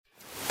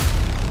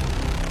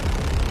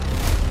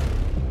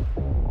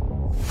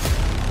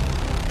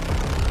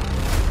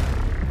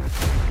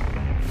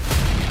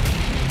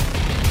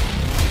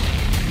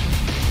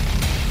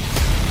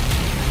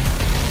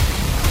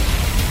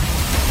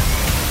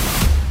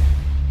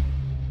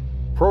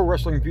Pro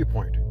Wrestling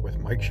Viewpoint with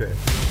Mike Shea. We're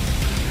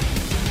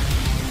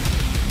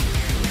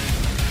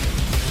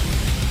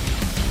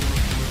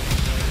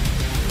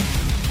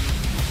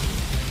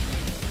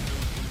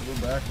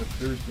back with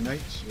Thursday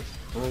nights with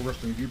Pro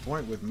Wrestling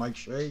Viewpoint with Mike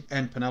Shea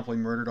and Penelope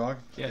Murder Dog.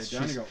 Yes,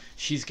 Okay,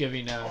 she's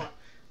giving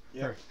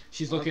yeah.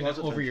 She's looking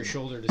over your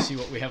shoulder to see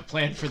what we have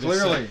planned for this,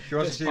 Clearly, she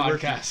wants this to see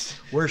podcast.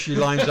 where she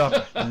lines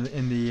up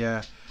in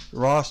the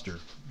roster.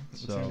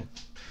 So,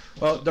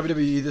 well,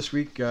 WWE this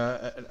week,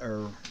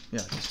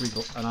 this week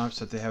announced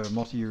that they have a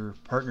multi-year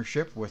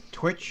partnership with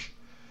Twitch,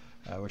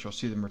 which will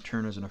see them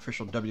return as an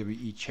official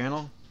WWE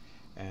channel,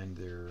 and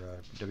their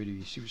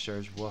WWE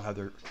superstars will have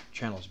their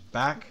channels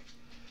back,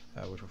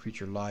 which will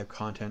feature live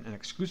content and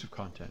exclusive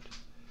content.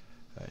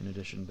 In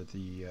addition to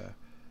the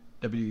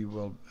WWE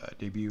will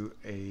debut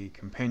a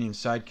companion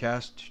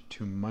sidecast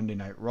to Monday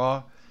Night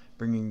Raw,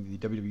 bringing the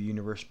WWE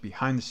Universe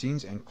behind the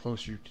scenes and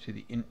closer to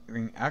the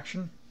in-ring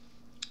action.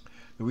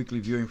 The weekly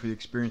viewing for the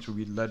experience will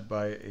be led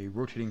by a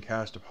rotating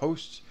cast of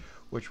hosts,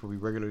 which will be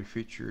regularly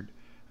featured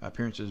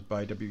appearances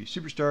by WWE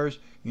superstars,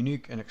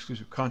 unique and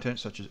exclusive content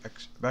such as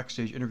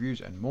backstage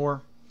interviews and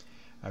more.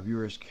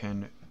 Viewers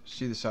can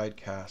see the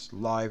sidecast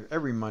live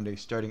every Monday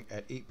starting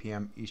at 8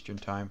 p.m. Eastern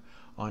Time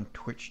on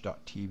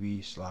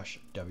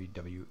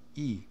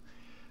twitch.tv/WWE.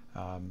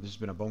 This has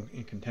been a bone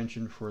in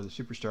contention for the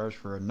superstars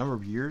for a number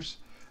of years.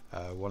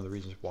 One of the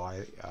reasons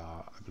why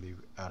I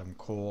believe Adam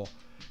Cole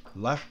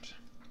left,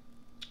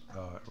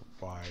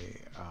 by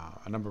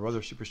a number of other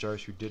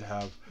superstars who did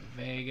have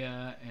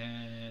Vega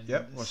and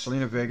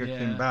Selena Vega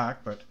came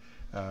back, but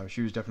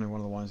she was definitely one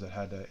of the ones that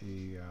had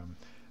a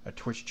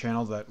Twitch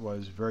channel that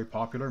was very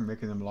popular,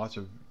 making them lots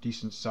of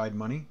decent side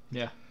money.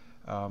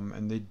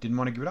 And they didn't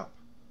want to give it up.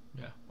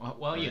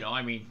 Well,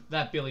 right.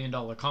 That $1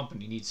 billion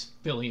company needs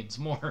billions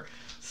more.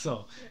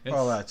 So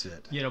that's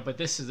it. But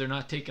they're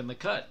not taking the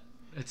cut.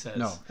 It says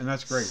no, and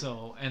that's great.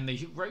 So, and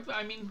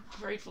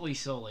rightfully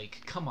so.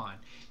 Like, come on,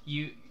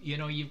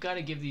 you've got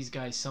to give these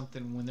guys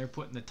something when they're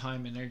putting the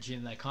time and energy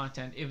in that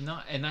content. If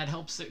not, and that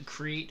helps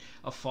create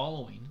a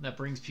following that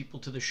brings people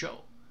to the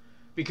show,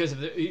 because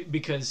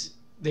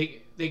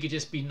they could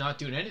just be not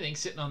doing anything,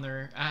 sitting on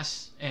their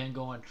ass and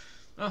going,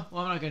 oh,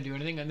 well, I'm not going to do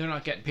anything, and they're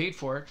not getting paid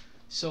for it.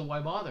 So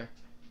why bother?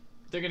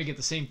 They're going to get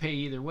the same pay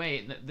either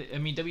way.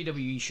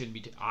 WWE shouldn't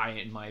be.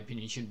 In my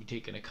opinion, shouldn't be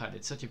taking a cut.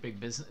 It's such a big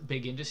business,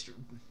 big industry.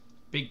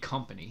 Big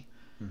company.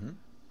 Mm-hmm.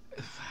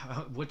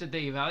 What did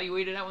they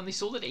evaluate it at when they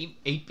sold it?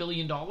 $8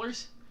 billion?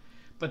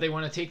 But they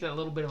want to take that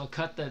little bit of a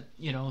cut that,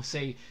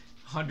 say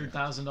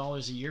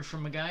 $100,000 a year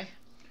from a guy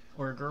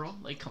or a girl?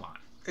 Like, come on.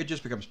 It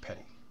just becomes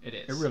petty. It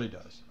is. It really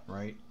does,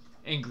 right?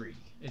 And greedy.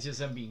 It's just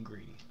them being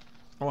greedy.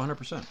 Oh,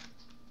 100%.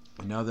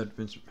 And now that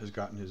Vince has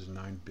gotten his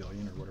 $9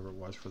 billion or whatever it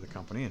was for the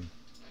company, and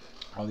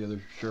all the other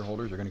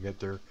shareholders are going to get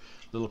their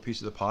little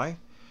piece of the pie,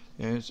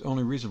 and it's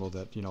only reasonable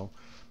that,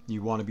 you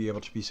want to be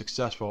able to be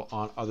successful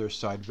on other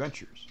side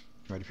ventures,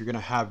 right? If you're going to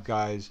have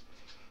guys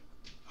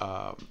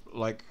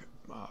like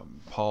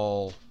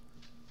Paul,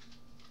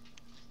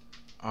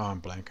 I'm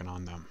blanking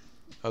on them,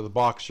 the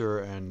boxer,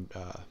 and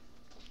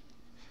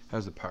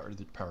has the power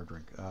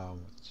drink.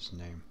 What's his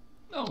name?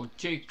 Oh,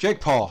 Jake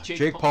Paul.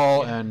 Jake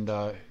Paul and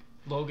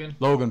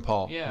Logan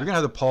Paul. Yeah. You're going to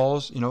have the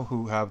Pauls,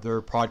 who have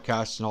their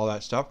podcasts and all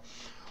that stuff.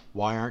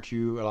 Why aren't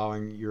you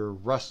allowing your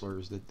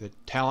wrestlers, the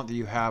talent that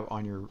you have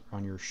on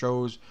your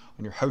shows,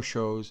 on your house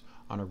shows,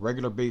 on a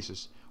regular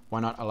basis? Why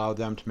not allow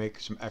them to make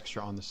some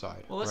extra on the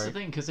side? Well, that's the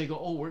thing, because they go,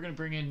 oh, we're going to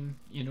bring in,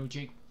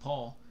 Jake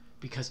Paul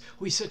because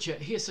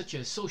he has such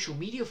a social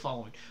media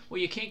following. Well,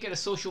 you can't get a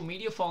social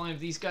media following if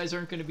these guys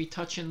aren't going to be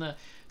touching the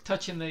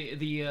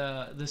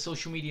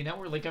social media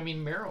network. Like,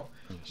 Mero,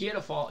 yes. he had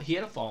a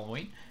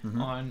following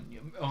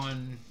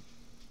on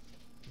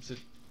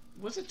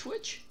was it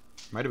Twitch?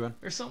 Might have been.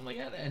 Or something like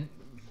that. And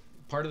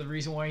part of the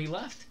reason why he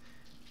left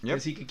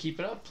was he could keep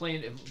it up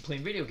playing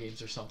video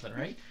games or something,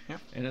 right? Yeah.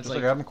 And it's just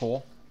like Adam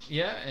Cole.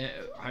 Yeah,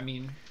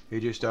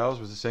 AJ Styles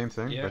was the same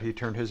thing, but he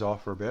turned his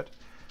off for a bit.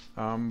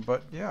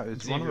 But yeah,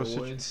 it's Xavier one of those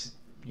Woods.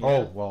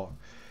 Oh, well,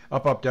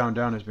 Up, Down,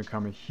 Down has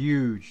become a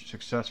huge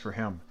success for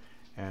him.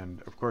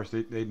 And of course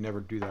they'd never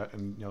do that,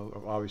 and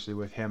obviously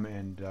with him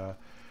and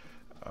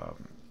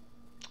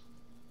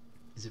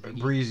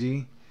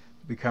Breezy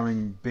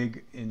becoming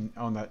big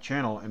on that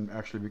channel and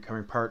actually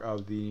becoming part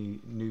of the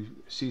new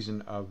season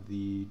of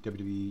the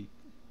WWE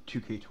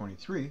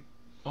 2K23.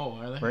 Oh,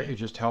 are they? Right, it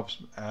just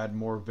helps add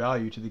more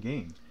value to the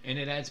game, and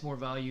it adds more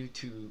value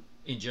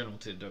in general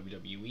to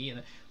WWE.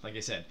 And like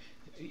I said,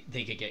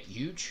 they could get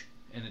huge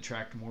and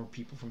attract more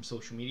people from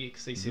social media,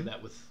 because they say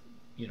that with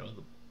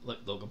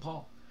Logan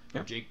Paul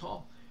or Jake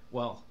Paul.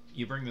 Well,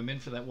 you bring them in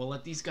for that. Well,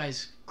 let these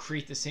guys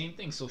create the same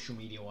thing social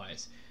media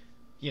wise.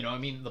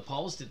 The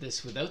Pauls did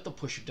this without the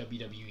push of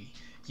WWE.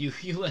 You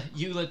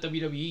let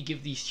WWE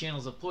give these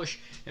channels a push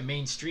and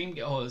mainstream.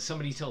 Oh,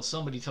 somebody tells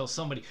somebody.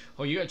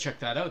 Oh, you gotta check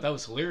that out. That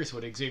was hilarious.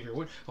 What Xavier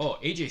Wood. Oh,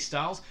 AJ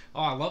Styles.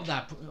 Oh, I love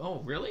that. Oh,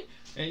 really?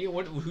 And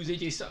who's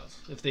AJ Styles?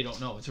 If they don't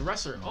know, it's a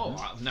wrestler.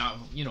 Oh, now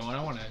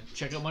I want to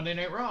check out Monday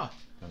Night Raw.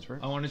 That's right.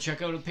 I want to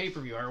check out a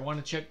pay-per-view. I want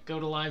to check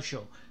out a live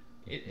show.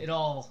 it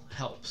all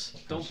helps.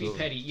 Don't Absolutely.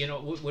 be petty. You know,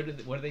 what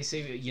do they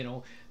say? You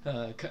know,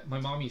 my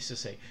mom used to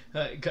say,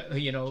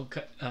 cut your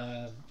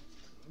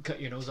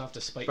nose off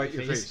to spite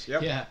your face.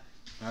 Yep. Yeah.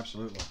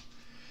 Absolutely.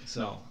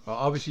 So No. Well,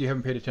 obviously, you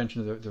haven't paid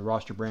attention to the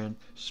roster brand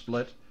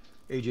split.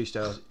 AJ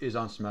Styles is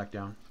on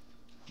SmackDown.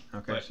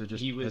 Okay, but so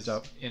just he was heads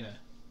up. in a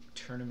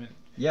tournament.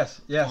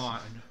 Yes, On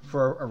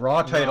for a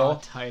Raw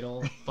title,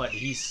 but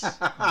he's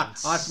on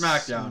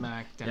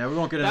SmackDown. Yeah, we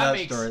won't get into that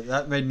story.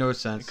 That made no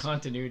sense. The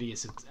continuity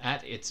is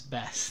at its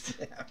best.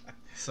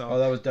 So, oh,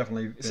 that was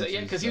definitely. So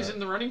yeah, because he was in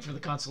the running for the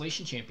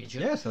consolation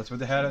championship. Yes, that's what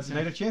they had at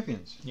Night of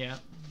Champions. Yeah.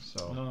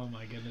 So. Oh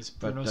my goodness,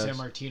 Bruno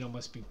Sammartino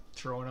must be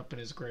throwing up in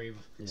his grave.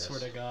 Yes. Swear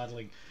to God,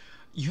 like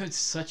you had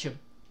such a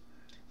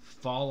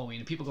following,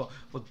 and people go,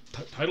 "Well,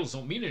 titles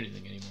don't mean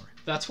anything anymore."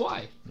 That's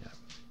why. Yeah.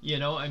 You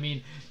know, I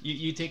mean,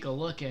 you take a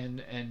look,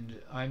 and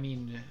I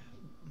mean,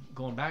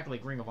 going back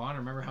like Ring of Honor,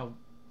 remember how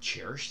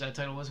cherished that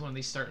title was when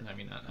they started? I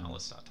mean, not now,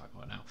 let's not talk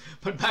about now,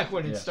 but back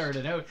when it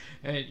started out,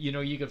 and you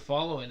know, you could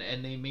follow,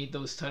 and they made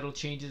those title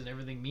changes and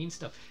everything mean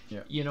stuff.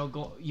 Yeah. You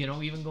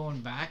know, even going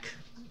back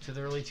to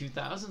the early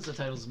 2000s, the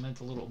titles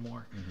meant a little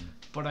more. Mm-hmm.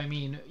 But I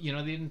mean, you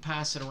know, they didn't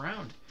pass it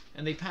around,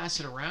 and they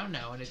pass it around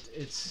now, and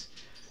it's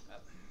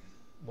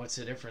what's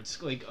the difference?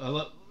 Like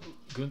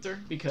Gunther,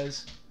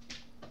 because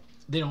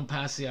they don't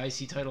pass the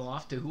IC title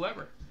off to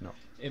whoever. No.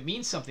 It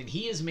means something.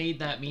 He has made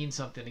that mean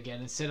something again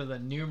instead of the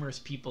numerous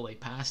people they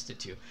passed it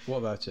to. Well,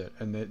 that's it.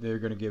 And they're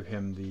going to give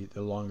him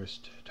the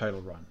longest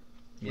title run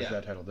with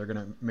that title. They're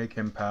going to make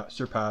him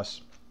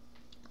surpass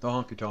the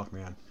Honky Tonk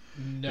Man.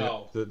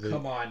 No.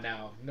 Come on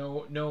now.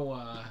 No.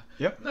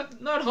 Yep.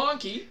 Not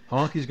Honky.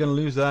 Honky's going to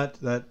lose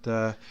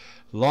that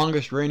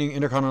longest reigning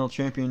Intercontinental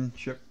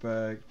Championship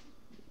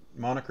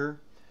moniker.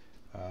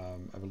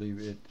 I believe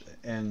it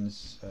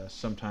ends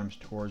sometimes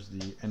towards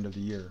the end of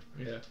the year.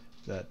 Yeah.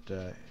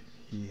 That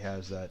he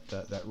has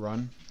that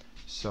run.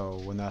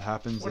 So when that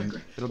happens, then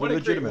it'll be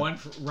legitimate.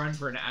 What a great run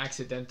for an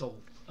accidental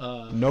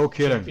no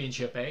kidding.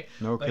 Championship, eh?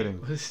 No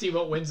kidding. Steve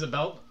wins the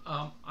belt.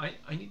 I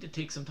need to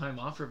take take some time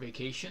off for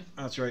vacation.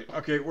 That's right.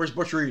 Okay, where's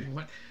Butch Reed?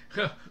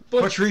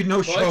 Butch Reed,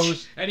 no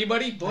shows.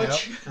 Anybody?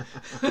 Butch?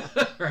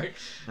 Yep. Right.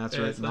 That's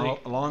right. Now,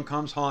 along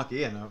comes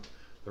Honky, and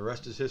the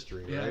rest is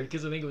history. Yeah, right?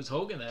 Because I think it was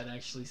Hogan that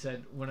actually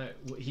said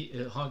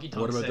Honky Tonk.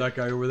 What about that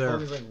guy over there?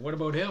 Hogan's like, what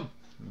about him?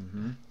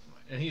 Mm-hmm.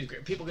 And he was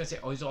great. People are gonna say,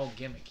 "Oh, he's all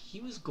gimmick."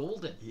 He was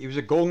golden. He was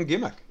a golden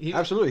gimmick.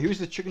 Absolutely, he was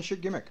the chicken shit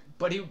gimmick.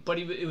 But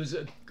it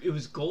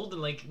was golden.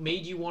 Like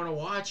made you want to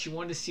watch. You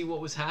wanted to see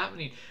what was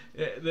happening.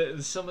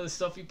 Some of the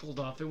stuff he pulled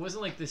off. It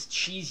wasn't like this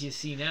cheese you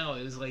see now.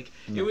 It was like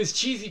it was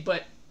cheesy,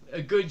 but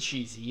a good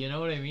cheesy. You know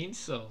what I mean?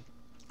 So.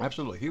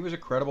 Absolutely, he was a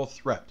credible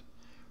threat,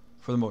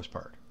 for the most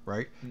part,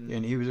 right? Mm.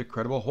 And he was a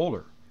credible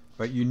holder,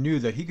 but you knew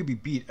that he could be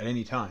beat at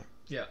any time.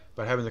 Yeah.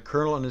 But having the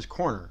Colonel in his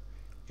corner,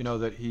 you know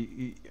that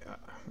he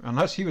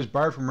unless he was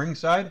barred from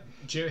ringside,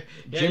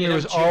 Jimmy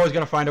was always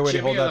going to find a way to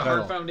hold that title.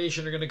 Jimmy and the Hart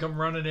Foundation are going to come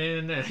running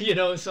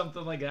in,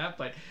 something like that.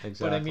 But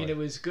I mean, it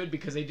was good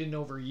because they didn't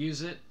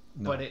overuse it,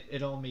 but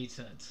it all made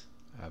sense.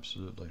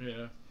 Absolutely.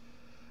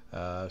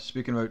 Yeah.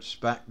 Speaking about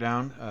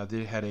SmackDown,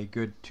 they had a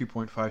good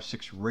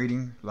 2.56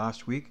 rating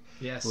last week.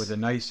 Yes. With a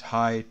nice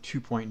high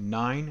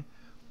 2.9.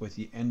 With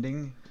the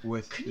ending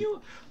with... Can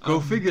you... Go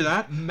figure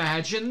that.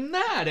 Imagine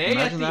that, eh?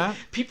 Imagine that.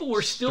 People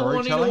were still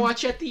wanting to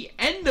watch at the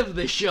end of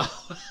the show.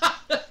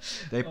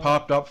 They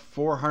popped up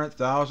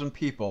 400,000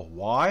 people.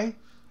 Why?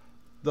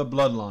 The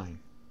Bloodline.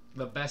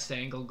 The best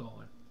angle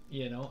going,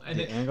 And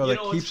the angle that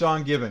keeps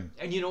on giving.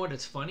 And you know what?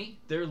 It's funny.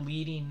 They're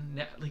leading...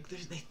 Like,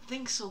 they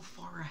think so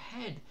far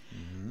ahead.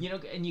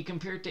 Mm-hmm. And you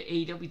compare it to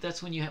AEW,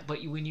 that's when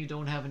when you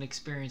don't have an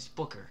experienced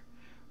booker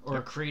or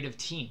a creative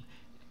team.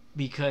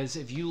 Because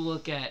if you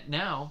look at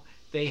now,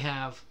 they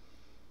have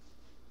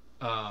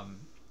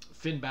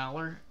Finn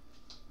Balor,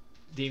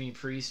 Damian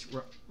Priest,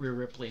 Rhea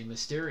Ripley, and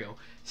Mysterio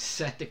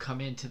set to come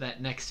into that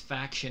next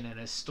faction and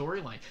a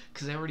storyline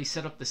because they already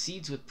set up the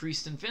seeds with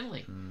Priest and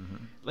Finlay. Mm-hmm.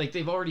 Like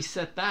they've already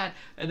set that,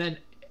 and then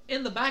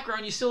in the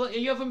background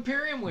you have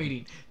Imperium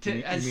waiting.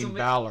 You mean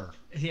Balor?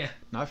 Yeah,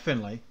 not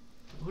Finlay.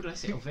 Who did I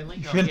say? Oh,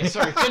 Finlay? Oh, yeah,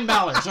 sorry, Finn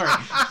Balor. Sorry,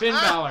 Finn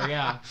Balor.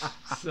 Yeah.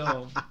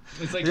 So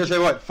it's like you say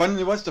what?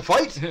 Finlay wants to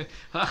fight.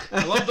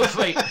 I love the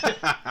fight.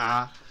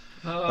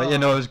 But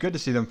it was good to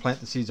see them plant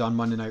the seeds on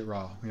Monday Night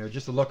Raw.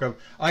 Just the look of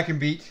I can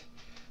beat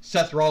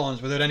Seth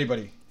Rollins without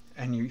anybody,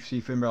 and you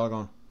see Finn Balor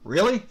going,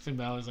 really? Finn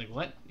Balor's like,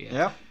 what? Yeah.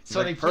 Yep. So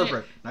like,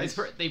 perfect. Nice.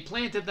 They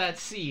planted that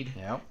seed.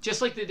 Yeah.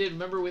 Just like they did.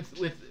 Remember with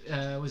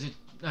was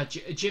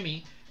it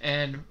Jimmy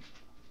and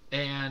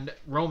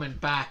Roman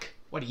back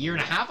a year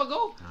and a half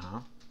ago? Uh-huh.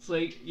 It's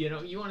like,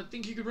 you want to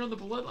think you could run the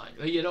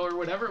Bloodline, or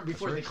whatever,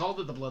 before they called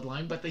it the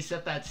Bloodline, but they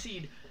set that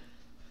seed.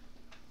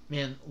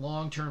 Man,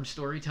 long-term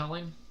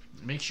storytelling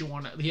makes you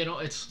want to,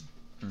 it's,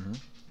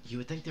 you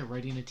would think they're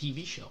writing a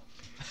TV show.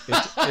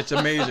 It's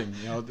amazing.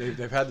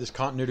 They've had this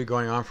continuity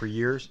going on for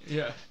years.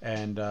 Yeah.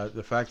 And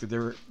the fact that they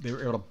were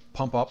able to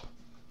pump up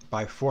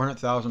by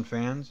 400,000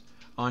 fans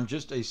on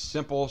just a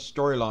simple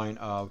storyline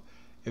of,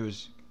 it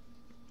was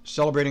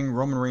celebrating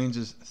Roman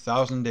Reigns'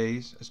 1,000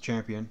 days as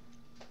champion.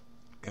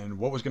 and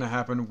what was going to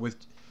happen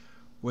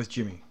with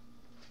Jimmy.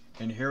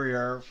 And here we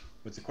are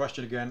with the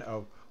question again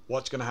of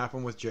what's going to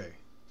happen with Jay,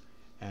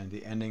 and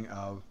the ending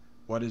of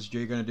what is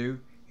Jay going to do?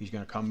 He's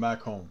going to come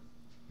back home.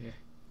 Yeah.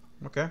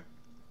 Okay.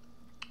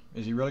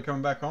 Is he really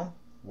coming back home?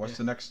 What's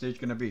the next stage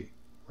going to be?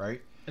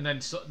 Right. And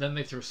then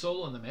they throw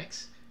Solo in the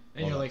mix,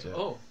 and you're like,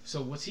 oh,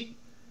 so what's he?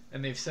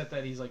 And they've said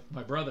that he's like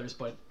my brothers,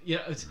 but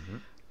it's.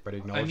 But he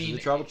acknowledges the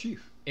tribal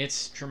chief.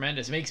 It's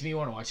tremendous. It makes me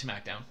want to watch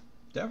SmackDown.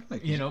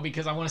 Definitely.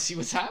 Because I want to see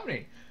what's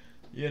happening.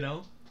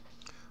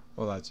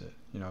 Well, that's it.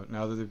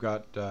 Now that they've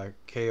got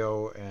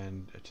KO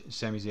and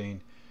Sami Zayn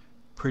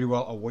pretty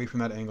well away from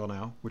that angle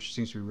now, which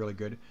seems to be really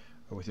good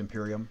with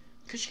Imperium.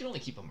 Because you can only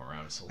keep them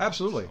around so long.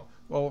 Absolutely. So.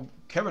 Well,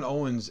 Kevin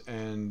Owens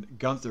and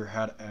Gunther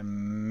had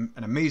an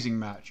amazing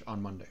match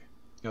on Monday.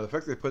 The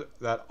fact that they put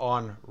that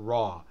on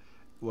Raw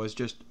was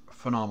just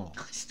phenomenal.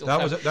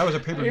 That was a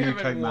pay-per-view type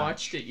match. I haven't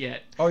watched it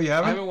yet. Oh, you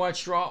haven't? I haven't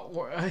watched Raw.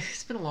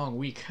 It's been a long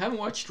week. I haven't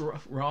watched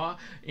Raw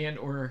and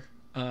or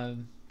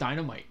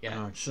Dynamite yet.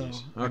 Oh, so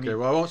okay,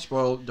 well, I won't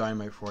spoil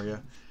Dynamite for you.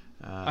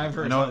 I've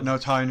heard. No,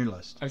 it's high on your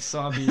list. I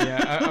saw the.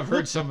 I've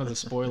heard some of the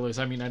spoilers.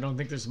 I mean, I don't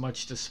think there's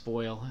much to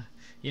spoil.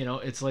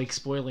 It's like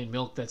spoiling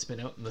milk that's been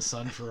out in the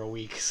sun for a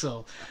week.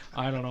 So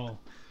I don't know,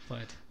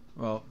 but.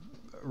 Well,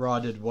 Raw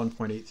did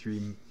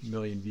 1.83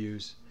 million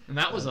views. And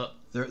that was up.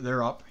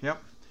 They're up.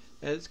 Yep.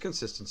 And it's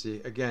consistency.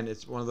 Again,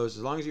 it's one of those.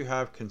 As long as you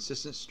have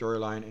consistent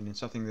storyline and it's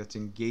something that's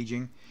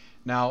engaging.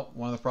 Now,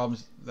 one of the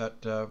problems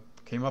that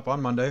came up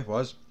on Monday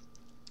was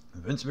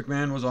Vince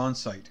McMahon was on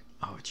site.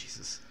 Oh,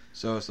 Jesus.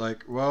 So it's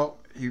like, well,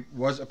 he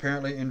was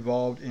apparently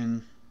involved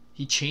in...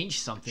 He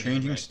changed something.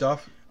 Changing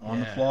stuff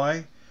on the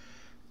fly.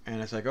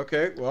 And it's like,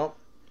 okay, well,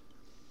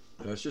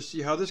 let's just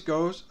see how this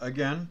goes.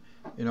 Again,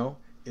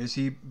 is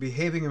he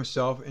behaving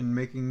himself and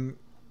making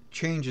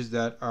changes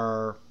that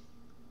are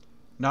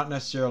not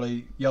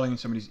necessarily yelling in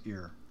somebody's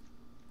ear?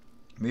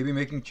 Maybe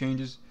making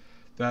changes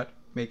that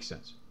make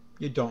sense.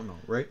 You don't know,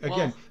 right?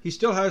 Again, he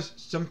still has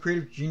some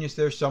creative genius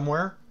there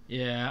somewhere.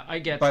 Yeah, I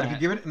get that. But if you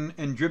give it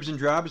in dribs and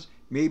drabs,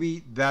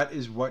 maybe that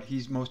is what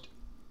he's most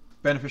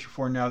beneficial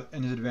for now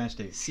in his advanced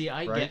age. See,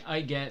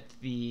 I get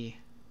the...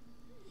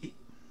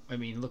 I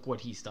mean, look what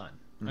he's done.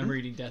 I'm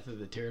reading Death of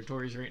the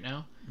Territories right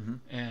now,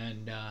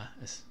 and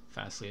as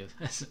fast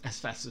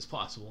as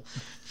possible.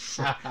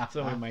 So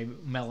my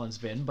melon's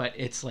been, but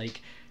it's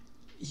like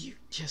you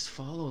just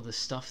follow the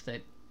stuff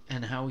that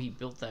and how he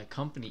built that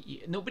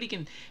company. Nobody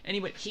can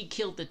anyway. He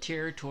killed the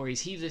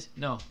territories.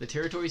 The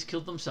territories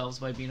killed themselves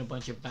by being a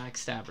bunch of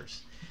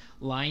backstabbers,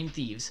 lying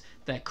thieves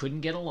that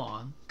couldn't get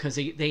along because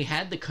they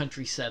had the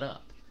country set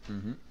up.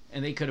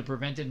 And they could have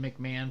prevented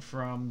McMahon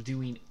from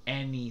doing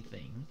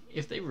anything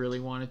if they really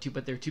wanted to,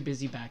 but they're too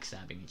busy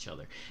backstabbing each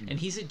other. And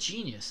he's a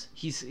genius.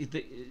 He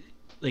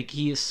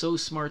is so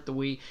smart the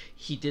way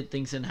he did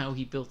things and how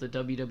he built the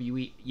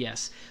WWE.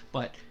 Yes,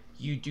 but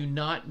you do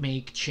not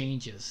make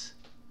changes.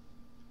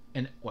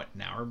 And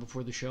an hour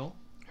before the show?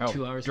 Hell,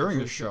 2 hours during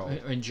before the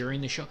show. And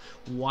during the show.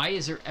 Why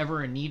is there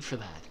ever a need for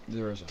that?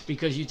 There isn't.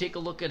 Because you take a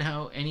look at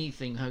how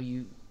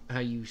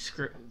you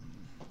script.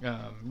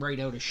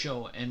 Write out a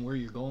show and where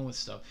you're going with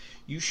stuff.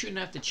 You shouldn't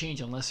have to change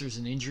unless there's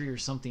an injury or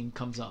something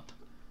comes up.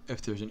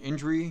 If there's an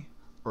injury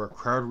or a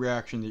crowd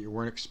reaction that you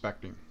weren't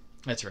expecting.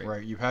 That's right.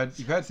 Right. You've had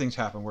things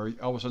happen where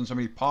all of a sudden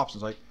somebody pops and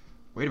is like,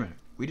 wait a minute,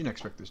 we didn't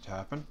expect this to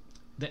happen.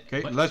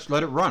 Let's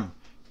let it run.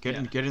 Get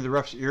in the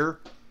ref's ear.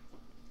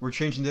 We're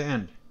changing the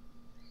end.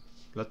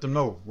 Let them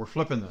know we're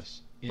flipping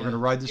this. Yeah. We're going to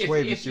ride this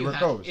wave and see where it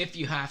goes. If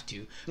you have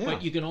to,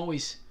 but you can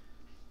always.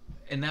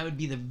 And that would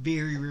be the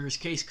very rarest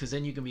case, because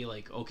then you can be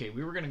like, okay,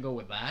 we were going to go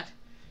with that,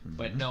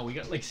 but no, we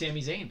got like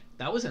Sami Zayn.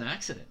 That was an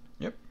accident.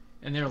 Yep.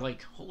 And they're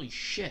like, holy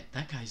shit,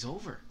 that guy's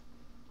over.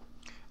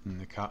 And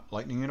they caught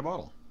lightning in a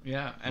bottle.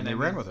 Yeah. And they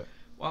ran with it.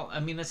 Well, I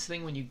mean, that's the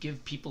thing when you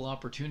give people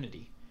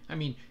opportunity. I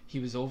mean, he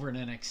was over in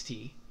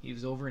NXT. He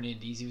was over in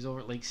Indies. He was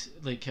over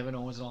like Kevin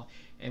Owens and all.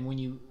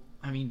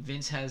 And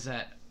Vince has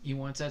that, he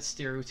wants that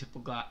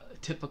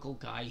typical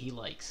guy he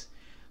likes.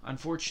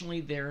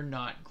 Unfortunately, they're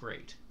not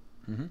great.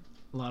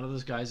 A lot of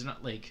those guys are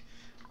not like,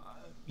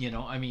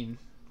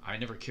 I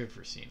never cared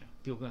for Cena.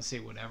 People are going to say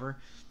whatever.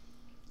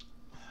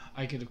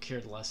 I could have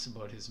cared less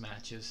about his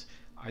matches.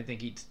 I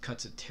think he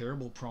cuts a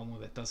terrible promo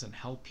that doesn't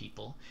help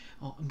people.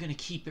 Oh, I'm going to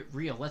keep it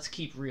real. Let's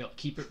keep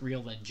it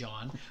real then,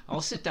 John.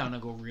 I'll sit down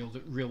and go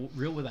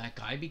real with that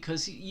guy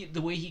because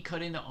the way he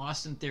cut into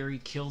Austin Theory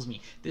kills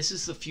me. This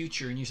is the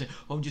future, and you say,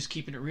 oh, I'm just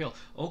keeping it real.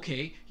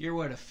 Okay, you're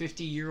what, a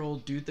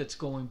 50-year-old dude that's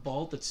going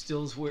bald that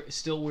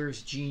still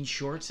wears jean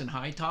shorts and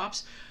high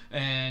tops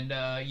and,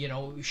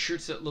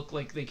 shirts that look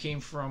like they came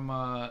from,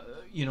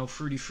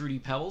 Fruity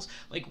Pebbles?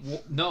 Like,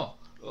 no.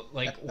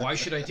 Like, why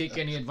should I take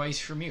any advice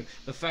from you?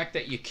 The fact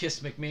that you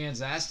kissed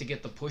McMahon's ass to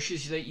get the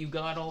pushes that you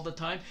got all the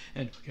time,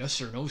 and yes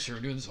sir, no sir,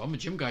 doing this. I'm a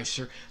gym guy,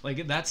 sir.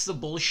 Like, that's the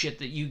bullshit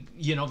that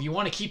if you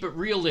want to keep it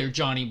real there,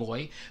 Johnny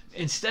boy,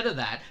 instead of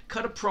that,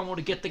 cut a promo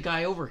to get the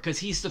guy over because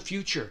he's the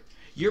future.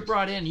 You're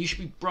brought in. You should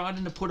be brought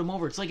in to put him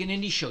over. It's like an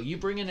indie show. You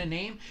bring in a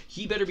name,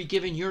 he better be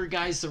giving your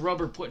guys the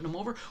rubber, putting him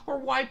over, or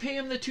why pay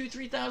him the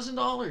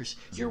 $2,000-$3,000?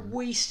 You're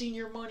wasting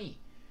your money.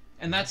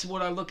 And that's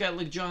what I look at,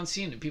 like John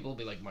Cena. People will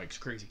be like, Mike's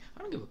crazy.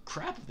 I don't give a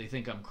crap if they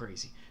think I'm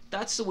crazy.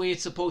 That's the way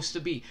it's supposed to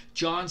be.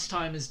 John's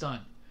time is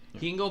done.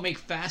 He can go make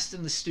Fast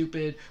and the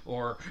Stupid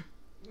or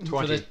 20.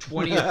 for the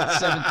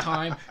 27th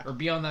time or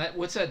be on that.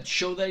 What's that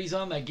show that he's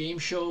on? That game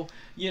show,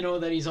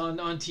 that he's on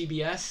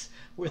TBS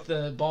with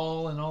the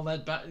ball and all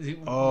that.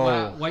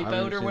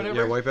 Wipeout or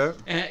whatever.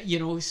 Yeah,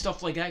 Wipeout.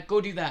 Stuff like that.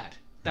 Go do that.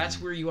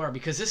 That's where you are,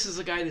 because this is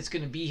a guy that's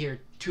going to be here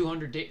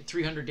 300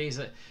 days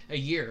a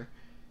year.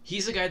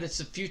 He's the guy that's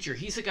the future.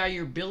 He's the guy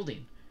you're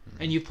building,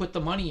 and you put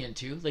the money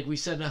into, like we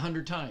said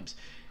 100 times.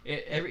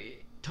 Every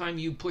time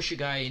you push a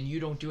guy and you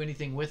don't do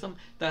anything with him,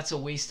 that's a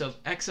waste of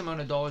X amount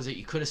of dollars that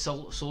you could have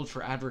sold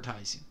for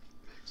advertising.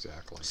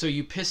 Exactly. So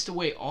you pissed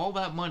away all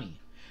that money.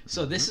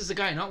 So this is the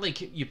guy, not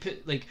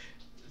like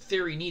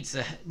Theory needs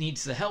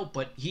the help,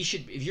 but he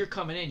should. If you're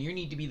coming in, you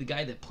need to be the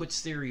guy that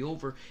puts Theory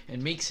over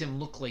and makes him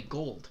look like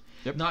gold.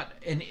 Yep.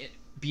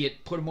 Be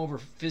it put him over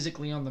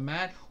physically on the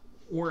mat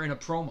or in a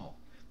promo.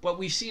 But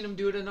we've seen him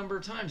do it a number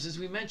of times, as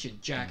we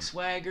mentioned. Jack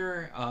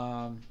Swagger,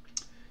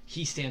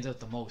 he stands out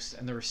the most,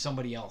 and there was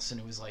somebody else,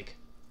 and it was like,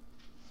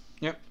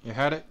 yep, you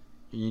had it,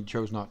 you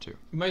chose not to. You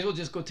might as well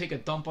just go take a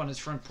dump on his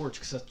front porch,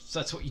 because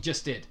that's what you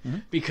just did.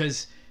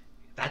 Because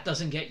that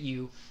doesn't get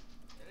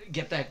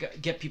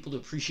people to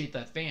appreciate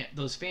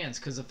those fans,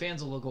 because the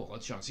fans will go, well,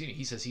 it's John Cena.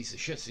 He says he's the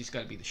shits. So he's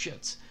got to be the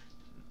shits.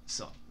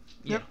 So,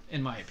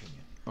 in my opinion.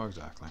 Oh,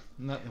 exactly.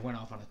 Went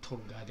off on a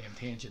total goddamn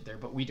tangent there,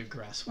 but we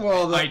digress.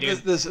 Well,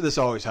 this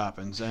always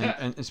happens.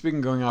 And speaking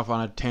of going off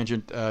on a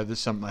tangent, this is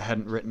something I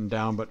hadn't written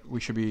down, but we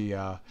should be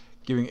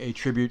giving a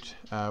tribute.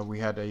 We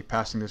had a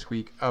passing this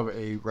week of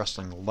a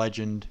wrestling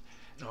legend.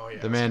 Oh, yeah.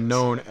 The man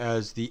known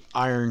as the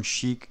Iron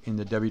Sheik in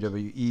the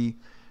WWE.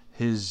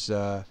 His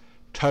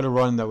title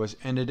run that was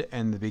ended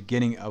and the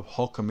beginning of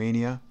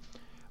Hulkamania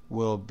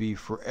will be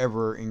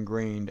forever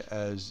ingrained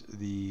as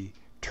the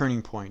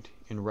turning point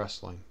in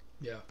wrestling.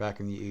 Yeah. Back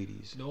in the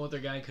 80s. No other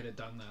guy could have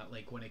done that,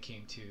 like when it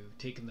came to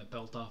taking the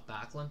belt off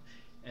Backlund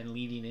and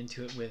leading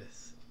into it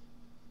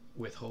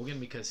with Hogan,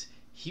 because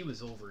he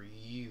was over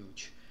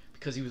huge.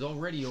 Because he was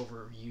already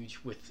over huge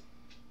with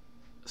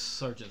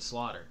Sergeant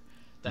Slaughter,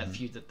 that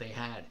feud that they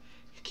had.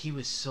 He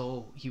was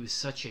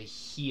such a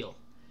heel.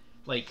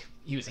 Like,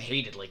 he was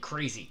hated like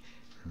crazy.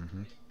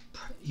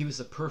 He was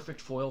the perfect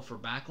foil for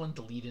Backlund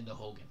to lead into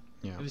Hogan.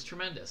 Yeah. It was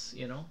tremendous,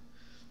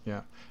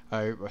 Yeah,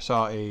 I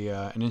saw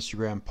an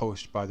Instagram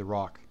post by The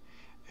Rock,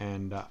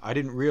 and I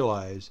didn't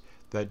realize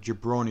that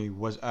Jabroni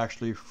was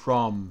actually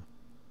from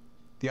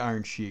the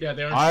Iron Sheik. Yeah,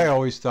 I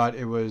always thought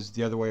it was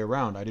the other way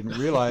around. I didn't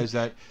realize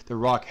that The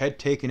Rock had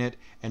taken it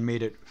and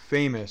made it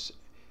famous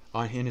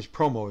in his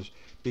promos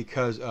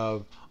because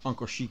of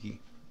Uncle Sheiky.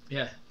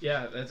 Yeah,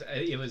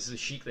 it was the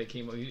Sheik that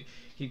came.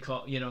 He'd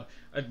call,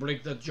 I'd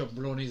break the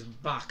Jabroni's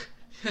back.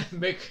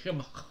 Make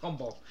him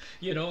humble.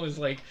 It was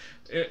like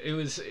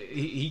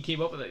he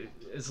came up with it.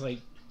 It's like,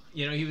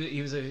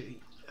 he was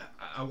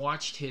I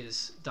watched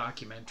his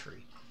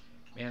documentary,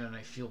 man, and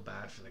I feel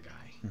bad for the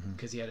guy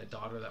because he had a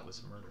daughter that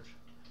was murdered.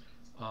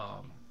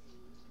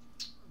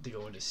 To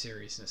go into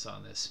seriousness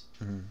on this,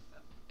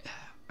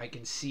 I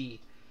can see,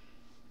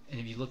 and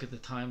if you look at the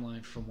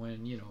timeline from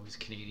when he was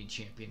Canadian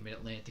champion,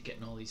 Mid-Atlantic,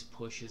 getting all these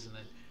pushes, and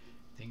then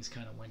things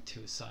kind of went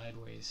to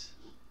sideways,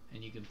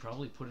 and you can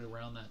probably put it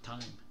around that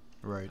time.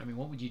 Right. I mean,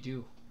 what would you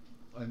do?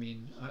 I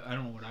mean, I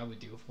don't know what I would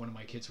do if one of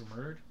my kids were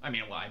murdered.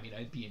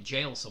 I'd be in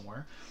jail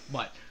somewhere.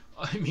 But,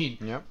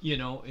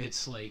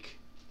 it's like...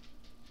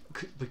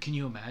 But can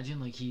you imagine,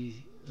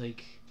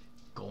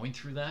 going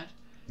through that?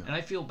 No. And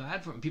I feel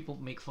bad for him. People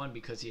make fun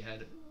because he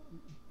had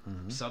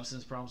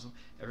substance problems.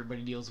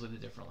 Everybody deals with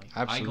it differently.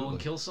 Absolutely. I go and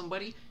kill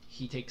somebody,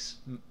 he takes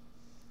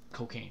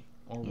cocaine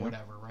or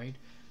whatever, right?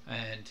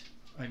 And,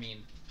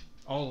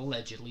 all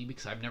allegedly,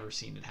 because I've never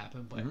seen it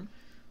happen, but...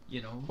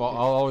 Well,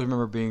 I'll always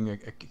remember being a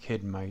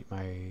kid in my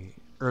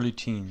early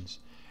teens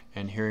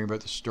and hearing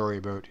about the story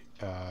about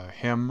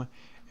him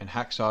and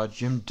Hacksaw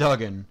Jim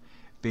Duggan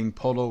being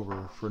pulled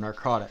over for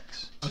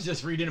narcotics. I was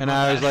just reading about and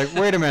I was like,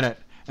 wait a minute.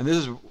 And this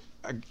is,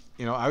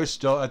 I was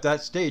still, at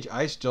that stage,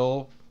 I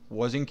still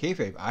was in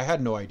kayfabe. I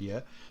had no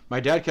idea.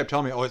 My dad kept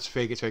telling me, oh, it's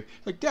fake, it's fake.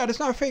 Like, Dad, it's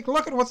not fake.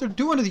 Look at what they're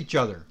doing to each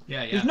other.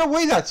 Yeah. There's no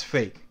way that's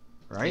fake.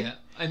 Right? Yeah,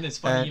 and it's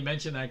funny you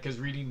mention that, because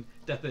reading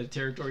Death of the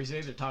Territory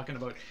today, they're talking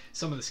about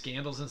some of the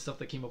scandals and stuff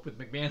that came up with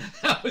McMahon.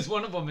 That was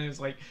one of them, and it's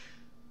like,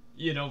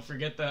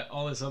 forget that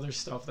all this other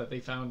stuff that they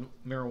found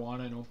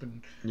marijuana and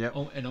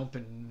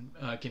open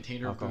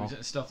container of booze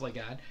and stuff like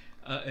that.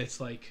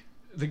 It's like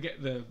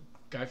the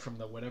guy from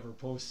the whatever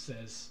post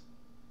says,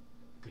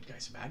 "Good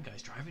guys and bad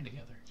guys driving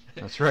together."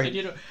 That's right.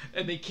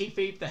 And they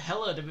kayfabe the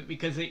hell out of it,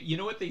 because you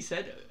know what they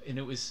said, and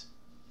it was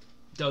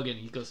Duggan.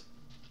 He goes,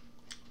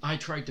 I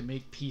tried to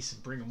make peace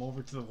and bring him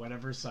over to the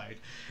whatever side,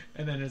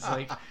 and then it's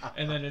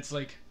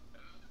like,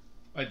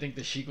 I think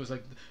the Sheik was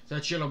like,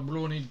 that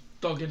jabroni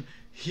thuggin',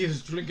 he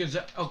was drinking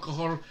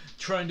alcohol,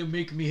 trying to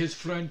make me his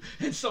friend,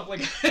 and stuff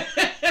like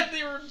that.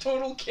 They were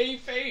total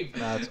kayfabe.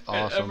 That's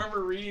awesome. I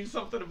remember reading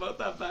something about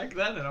that back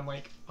then, and I'm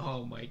like,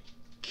 oh my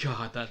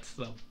god, that's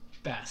the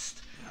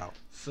best. Wow.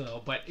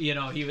 So, but, you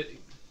know, he was,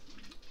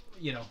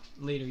 you know,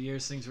 later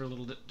years, things were a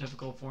little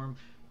difficult for him,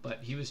 but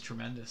he was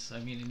tremendous. I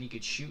mean, and he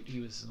could shoot. He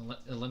was an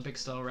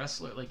Olympic-style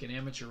wrestler, like an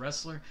amateur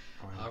wrestler,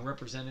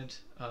 represented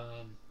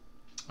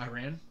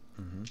Iran.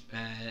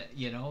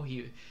 You know,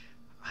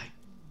 I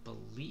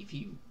believe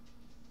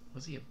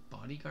was he a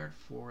bodyguard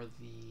for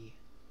the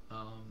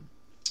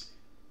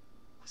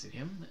was it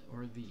him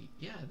or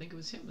the I think it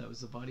was him that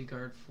was the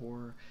bodyguard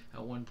for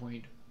at one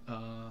point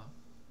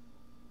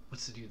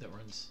what's the dude that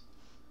runs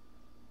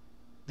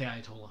the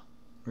Ayatollah,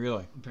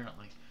 Really?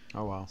 apparently.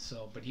 Oh wow.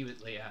 So but he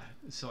was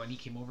and he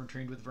came over and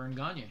trained with Vern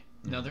Gagne,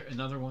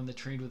 another one that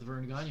trained with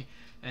Vern Gagne,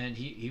 and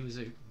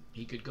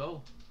he could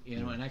go, you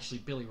know. And actually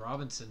Billy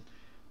Robinson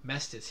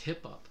messed his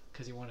hip up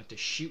because he wanted to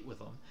shoot with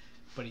him,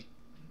 but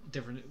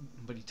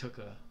he took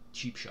a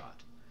cheap shot,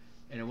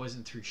 and it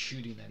wasn't through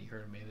shooting that he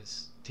hurt him. It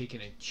was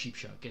taking a cheap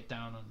shot, get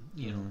down on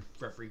know,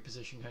 referee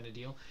position kind of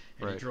deal,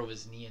 and he drove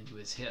his knee into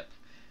his hip,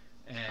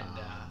 and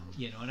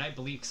you know, and I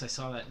believe, because I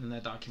saw that in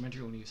that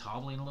documentary when he was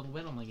hobbling a little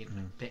bit, I'm like, I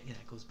bet you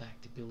that goes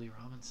back to Billy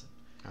Robinson.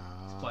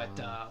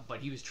 But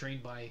he was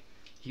trained by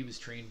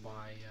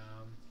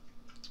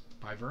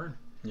Vern.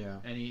 Yeah.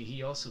 And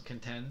he also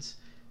contends,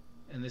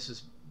 and this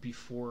was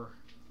before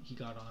he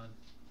got on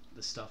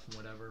the stuff and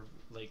whatever,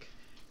 like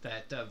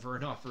that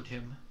Vern offered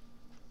him,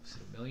 was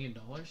it $1 million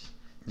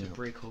to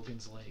break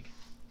Hogan's leg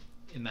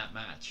in that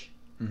match.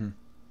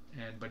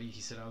 But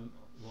he said, I'm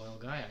a loyal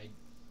guy.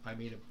 I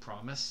made a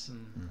promise,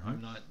 and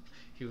I'm not.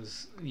 He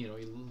was, you know,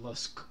 he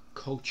loves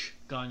Coach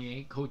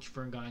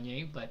Vern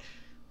Gagne, but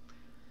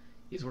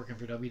he's working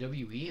for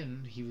WWE,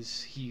 and he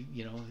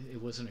you know,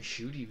 it wasn't a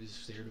shoot. He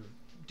was there to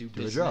do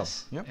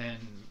business, a job. Yep. And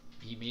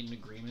he made an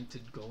agreement to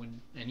go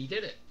and he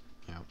did it.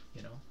 Yeah.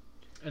 You know,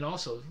 and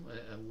also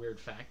a weird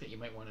fact that you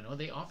might want to know: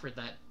 they offered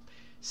that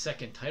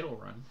second title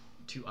run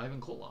to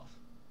Ivan Koloff.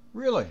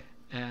 Really?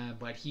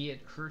 But he had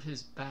hurt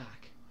his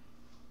back,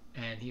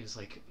 and he was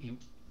like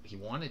he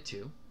wanted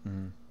to,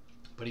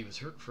 but he was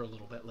hurt for a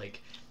little bit,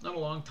 like not a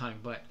long time,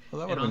 but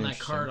and on that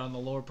card, on the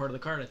lower part of the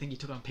card, I think he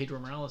took on Pedro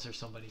Morales or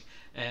somebody,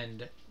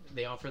 and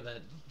they offered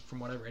that, from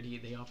what I read,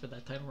 they offered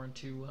that title run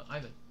to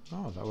Ivan.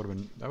 Oh, that would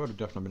have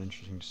definitely been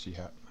interesting to see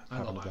happen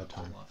at that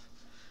time.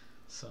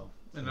 So,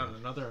 and on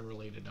another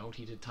unrelated note,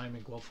 he did time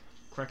in Guelph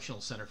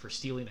Correctional Center for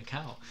stealing a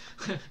cow.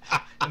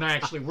 And I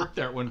actually worked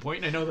there at one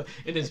point, and I know that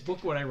in his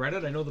book, when I read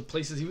it, I know the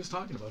places he was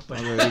talking about. But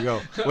there you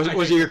go.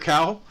 Was it your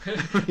cow?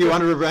 You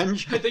wanted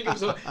revenge? I think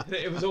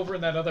it was over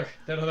in that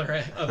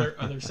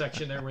other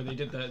section there where they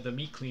did the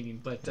meat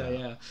cleaning. But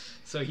so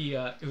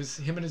it was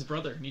him and his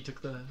brother, and he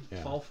took the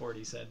fall for it,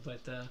 he said.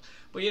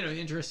 But you know,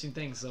 interesting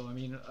things. So I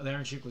mean, the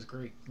Iron Sheik was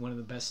great, one of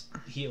the best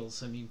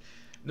heels. I mean,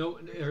 no,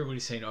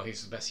 everybody's saying, oh,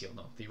 he's the best heel.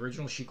 No, the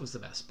original Sheik was the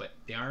best, but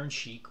the Iron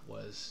Sheik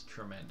was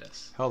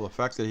tremendous. Hell, the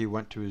fact that he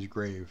went to his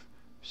grave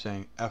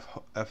saying F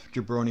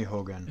Jabroni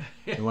Hogan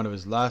in one of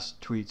his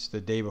last tweets the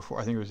day before,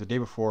 I think it was the day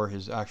before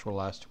his actual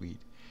last tweet.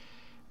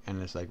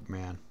 And it's like,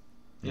 man,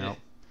 you know,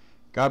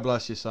 God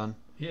bless you, son.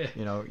 Yeah.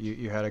 You know,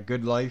 you had a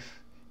good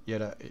life. You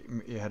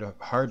had a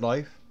hard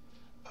life,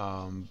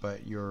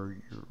 but your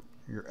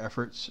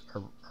efforts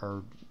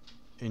are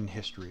in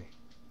history.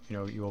 You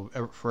know, you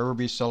will forever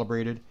be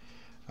celebrated.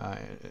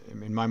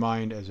 In my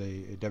mind, as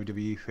a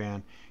WWE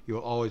fan, you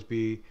will always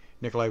be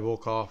Nikolai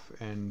Volkov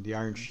and the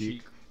Iron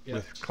Sheik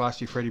with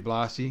classy Freddie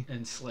Blassie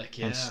and Slick,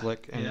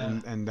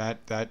 and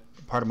that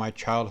part of my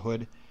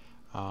childhood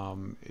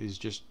is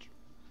just,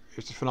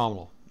 it's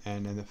phenomenal.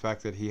 And the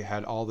fact that he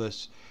had all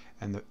this,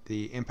 and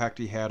the impact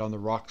he had on The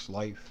Rock's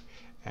life,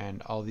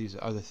 and all these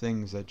other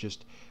things that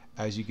just,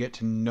 as you get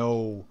to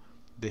know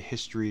the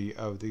history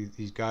of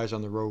these guys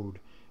on the road,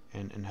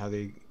 and how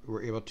they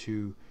were able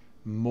to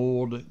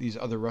mold these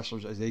other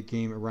wrestlers as they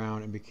came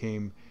around and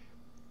became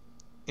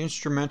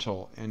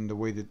instrumental in the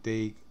way that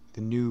the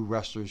new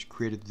wrestlers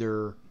created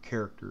their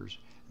characters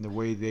and the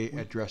way they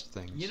addressed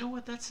things. You know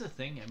what? That's the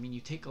thing. I mean,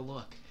 you take a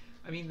look.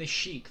 I mean, the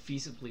Sheik,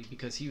 feasibly,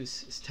 because he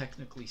was as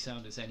technically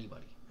sound as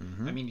anybody.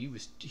 I mean,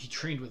 he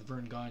trained with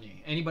Vern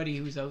Gagne. Anybody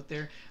who's out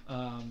there,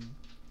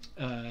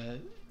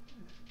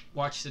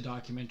 watch the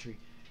documentary,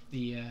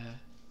 the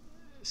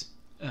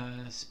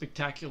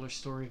spectacular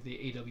story of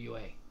the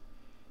AWA.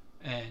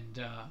 And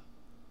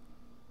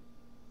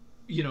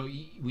you know,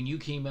 when you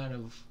came out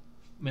of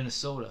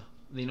Minnesota,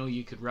 they know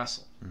you could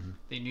wrestle.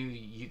 They knew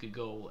you could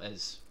go,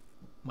 as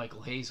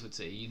Michael Hayes would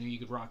say, you knew you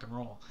could rock and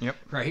roll. Yep.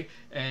 Right?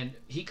 And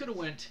he could have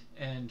went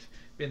and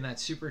been that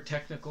super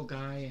technical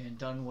guy and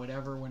done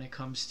whatever when it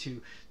comes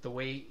to the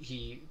way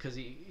because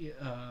he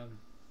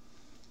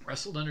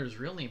wrestled under his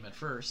real name at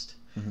first,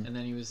 and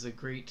then he was the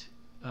great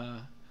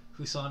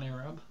Hussein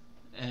Arab.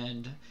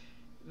 And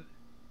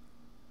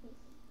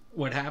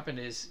what happened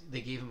is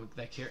they gave him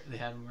they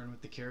had him run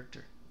with the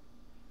character.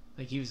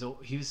 Like he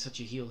was such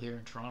a heel here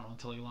in Toronto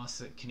until he lost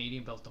the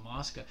Canadian belt to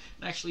Mosca,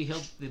 and actually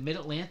held the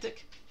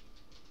Mid-Atlantic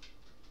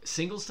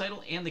singles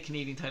title and the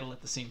Canadian title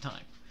at the same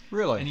time.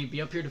 Really? And he'd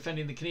be up here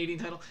defending the Canadian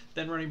title,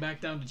 then running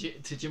back down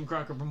to Jim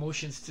Crocker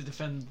Promotions to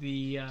defend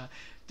the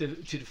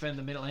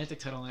Mid-Atlantic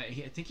title.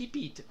 I think he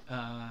beat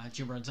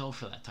Jim Brunzell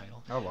for that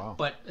title. Oh wow!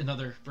 But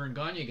another Vern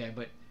Gagne guy.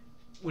 But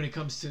when it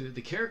comes to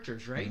the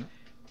characters, right? Mm-hmm.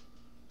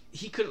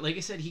 He could, like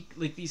I said,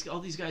 all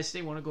these guys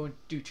today want to go and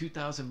do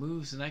 2,000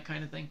 moves and that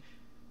kind of thing.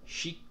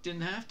 Sheik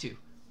didn't have to.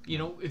 You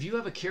know, if you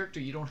have a character,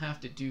 you don't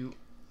have to do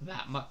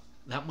that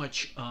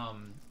much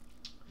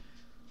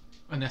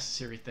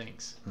unnecessary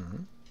things.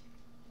 Mm-hmm.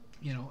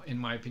 You know, in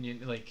my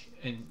opinion,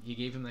 and you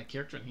gave him that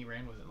character and he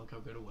ran with it. Look how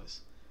good it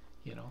was.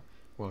 You know.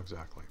 Well,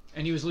 exactly.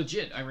 And he was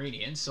legit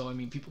Iranian, so I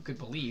mean, people could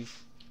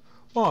believe.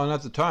 Well, and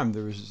at the time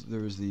there was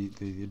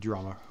the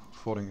drama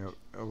floating out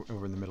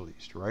over in the Middle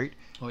East, right?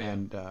 Oh yeah.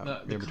 And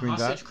the between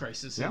hostage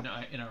crisis in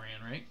Iran,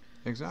 right?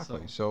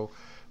 Exactly. So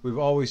we've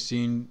always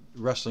seen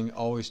wrestling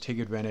always take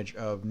advantage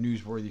of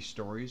newsworthy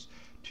stories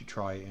to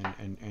try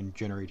and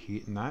generate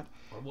heat in that,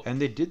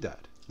 and they did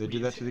that. They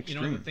did that to the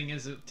extreme. You know, the thing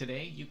is that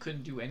today you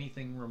couldn't do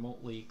anything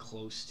remotely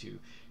close to,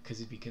 because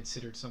it'd be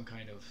considered some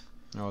kind of.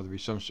 Oh, there'd be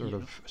some sort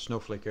of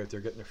snowflake out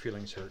there getting their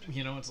feelings hurt.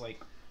 You know, it's like.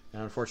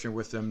 And unfortunately,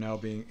 with them now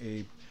being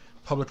a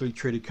publicly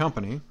traded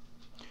company,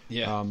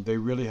 they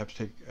really have to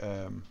take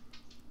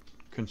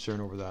concern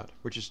over that,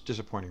 which is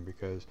disappointing,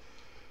 because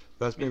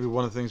that's maybe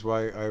one of the things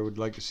why I would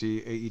like to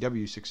see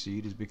AEW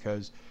succeed, is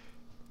because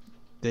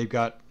they've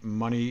got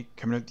money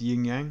coming out the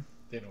yin yang.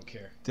 They don't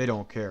care. They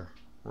don't care,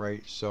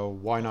 right? So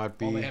why not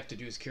be? All they have to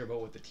do is care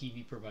about what the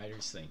TV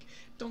providers think.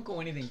 Don't go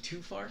anything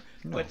too far,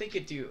 but they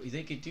could do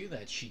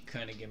that Sheik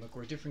kind of gimmick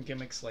or different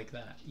gimmicks like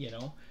that. You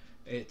know,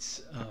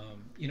 it's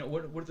you know,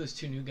 what are those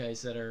two new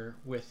guys that are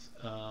with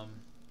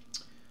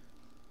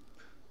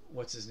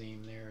what's his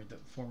name there, the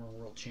former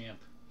world champ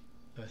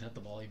that had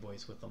the Volley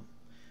Boys with them.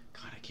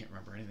 God, I can't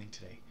remember anything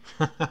today.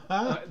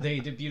 They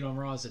debuted on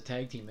Raw as a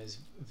tag team as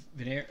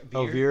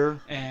Veer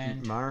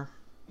and Mar.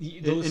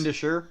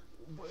 Indusher.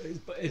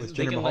 With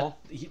Jinder Mahal?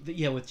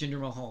 With Jinder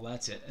Mahal,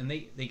 that's it. And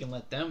they can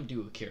let them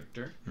do a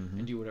character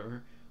and do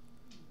whatever.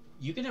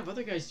 You can have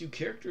other guys do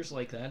characters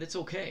like that. It's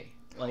okay.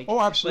 Like, oh,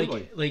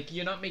 absolutely. Like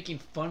you're not making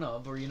fun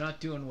of, or you're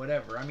not doing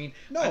whatever. I mean,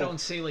 no. I don't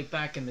say like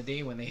back in the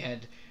day when they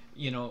had,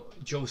 you know,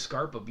 Joe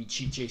Scarpa beat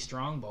Chief J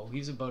Strongbow.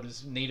 He's about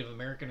as Native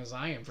American as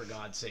I am, for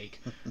God's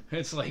sake.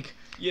 It's like,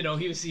 you know,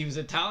 he was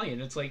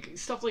Italian. It's like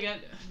stuff like that.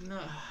 No,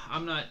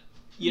 I'm not.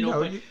 You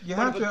know, you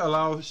have to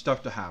allow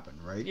stuff to happen,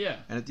 right? Yeah.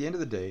 And at the end of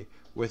the day,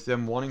 with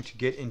them wanting to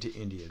get into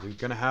India, they're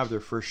going to have their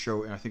first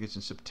show, and I think it's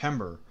in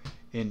September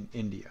in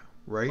India,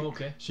 right?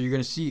 Okay. So you're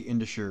going to see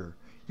Indusher.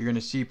 You're going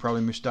to see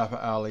probably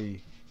Mustafa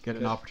Ali get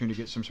an opportunity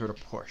to get some sort of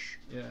push.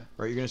 Yeah.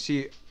 Right. You're going to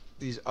see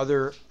these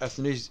other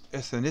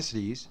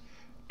ethnicities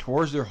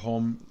towards their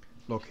home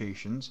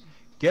locations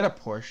get a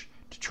push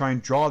to try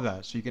and draw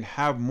that, so you can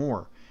have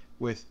more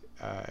with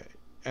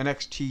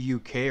NXT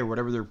UK or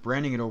whatever they're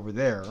branding it over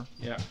there.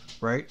 Yeah.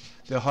 Right?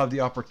 They'll have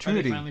the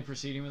opportunity. Are they finally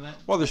proceeding with that?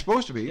 Well, they're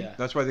supposed to be. Yeah.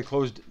 That's why they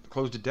closed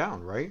it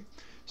down, right?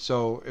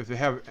 So if they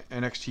have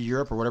NXT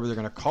Europe or whatever they're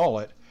going to call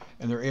it,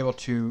 and they're able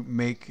to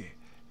make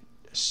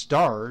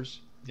stars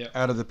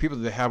out of the people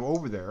that they have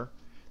over there,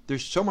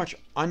 there's so much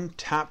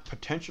untapped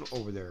potential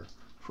over there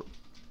for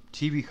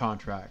TV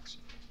contracts,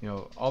 you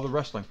know, all the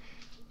wrestling.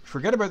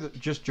 Forget about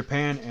just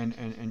Japan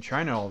and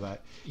China and all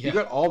that. Yeah. You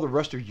got all the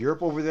rest of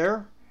Europe over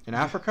there in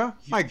Africa.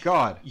 My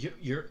God.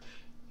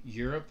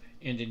 Europe,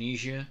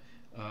 Indonesia,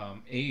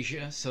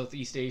 Asia,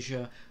 Southeast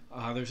Asia.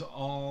 There's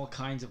all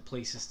kinds of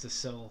places to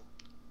sell.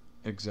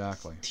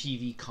 Exactly.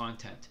 TV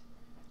content.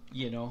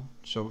 You know.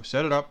 So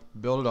set it up,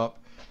 build it up,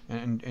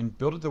 and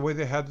build it the way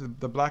they had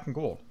the black and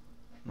gold,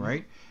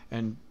 right?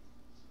 And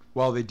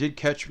while they did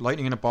catch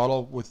lightning in a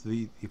bottle with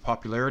the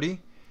popularity,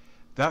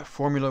 that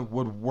formula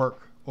would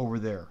work over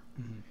there.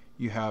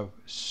 You have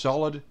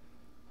solid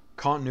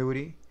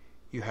continuity.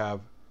 You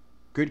have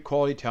good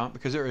quality talent,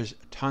 because there is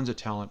tons of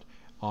talent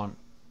on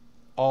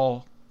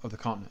all of the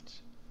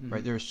continents,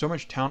 right? There is so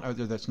much talent out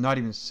there that's not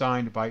even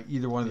signed by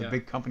either one of the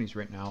big companies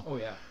right now. Oh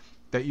yeah.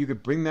 That you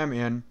could bring them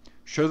in,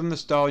 show them the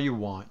style you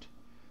want,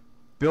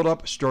 build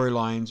up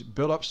storylines,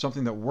 build up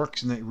something that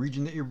works in the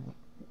region that you're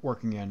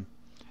working in,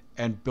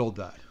 and build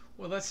that.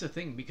 Well, that's the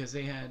thing, because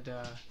they had,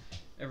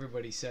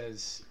 everybody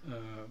says,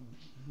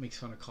 makes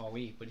fun of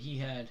Kali, but he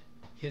had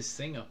his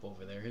thing up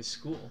over there, his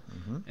school,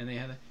 and they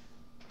had,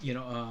 you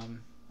know,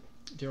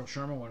 Daryl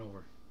Sharma went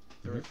over,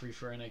 the referee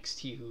for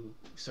NXT, who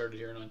started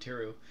here in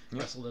Ontario,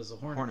 wrestled as the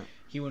Hornet.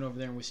 He went over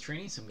there and was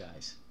training some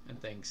guys and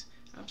things.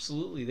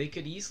 Absolutely, they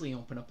could easily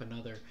open up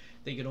another.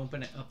 They could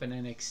open up an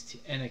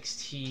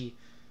NXT,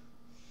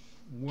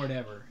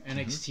 whatever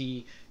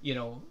NXT. You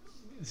know,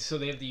 so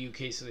they have the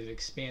UK, so they've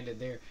expanded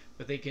there.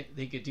 But they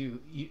could do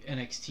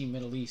NXT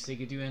Middle East. They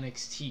could do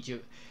NXT.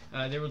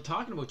 They were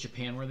talking about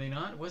Japan, were they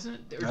not? Wasn't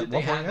it? Or did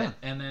they have it?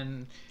 And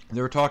then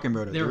they were talking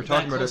about it. They were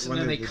talking about it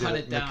when they cut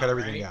it down. They cut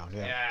everything down.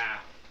 Yeah.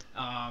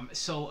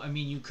 So I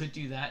mean, you could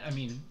do that. I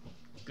mean,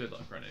 good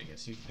luck running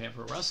against New Japan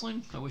Pro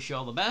Wrestling. I wish you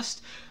all the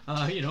best.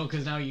 You know,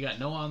 because now you got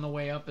Noah on the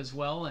way up as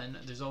well, and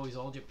there's always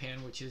All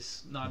Japan, which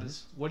is not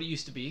as what it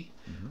used to be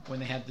when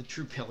they had the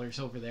true pillars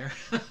over there.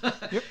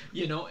 Yep.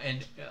 You know,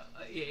 and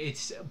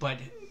but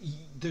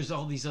there's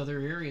all these other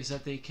areas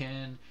that they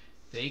can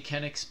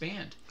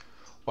expand.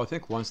 Well, I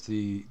think once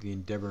the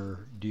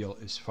Endeavor deal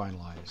is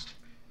finalized,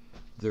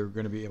 they're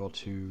going to be able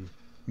to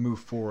move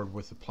forward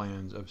with the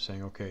plans of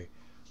saying, okay,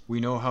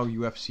 we know how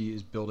UFC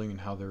is building and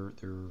how they're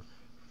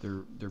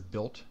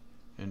built,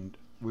 and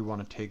we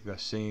want to take the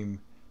same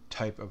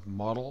type of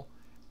model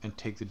and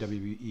take the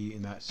WWE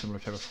in that similar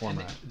type of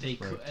format. And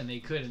they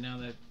could, and now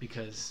that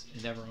because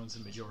Endeavor owns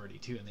the majority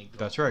too, and they go,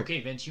 that's right.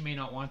 Okay, Vince, you may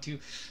not want to.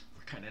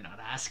 We're kind of not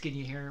asking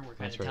you here. We're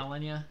kind of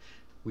telling you.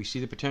 We see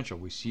the potential.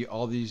 We see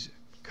all these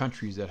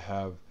countries that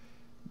have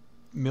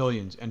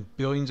millions and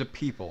billions of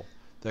people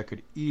that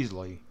could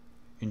easily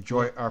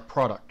enjoy our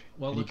product.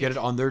 Well, and you get it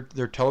on their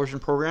television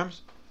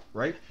programs,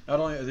 right? Not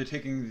only are they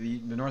taking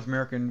the North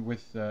American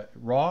with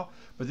Raw,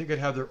 but they could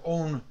have their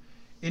own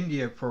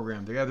India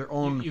program. They have their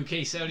own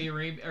UK, Saudi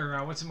Arabia,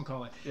 or what's it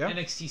called? Yeah.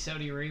 NXT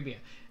Saudi Arabia.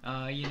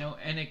 You know,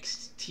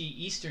 NXT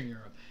Eastern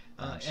Europe,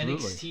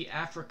 NXT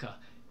Africa,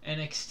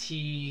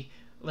 NXT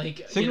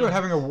like. Think about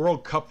having a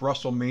World Cup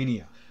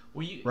WrestleMania.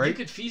 Well, you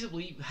could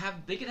feasibly have.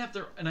 They could have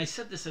their. And I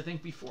said this, I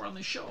think, before on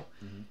the show.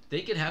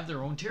 They could have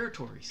their own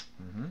territories.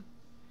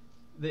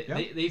 They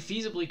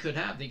feasibly could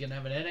have. They can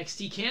have an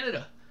NXT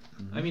Canada.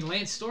 I mean,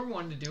 Lance Storm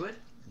wanted to do it.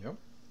 Yep.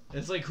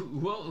 It's like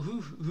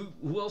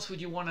who else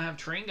would you want to have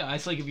train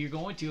guys? Like if you're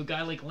going to a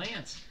guy like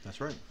Lance. That's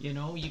right. You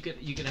know, you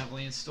could have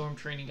Lance Storm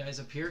training guys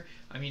up here.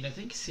 I mean, I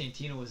think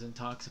Santino was in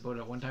talks about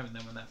it one time, and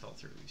then when that fell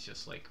through, it was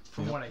just like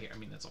from what I hear. I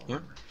mean, that's all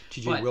rumor.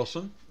 T.J.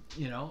 Wilson.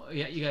 You know,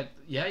 you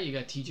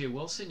got T.J.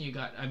 Wilson. You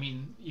got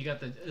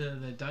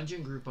the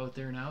Dungeon Group out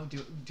there now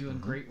doing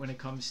great when it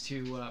comes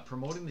to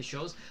promoting the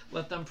shows.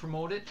 Let them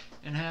promote it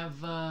and have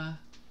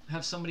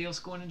somebody else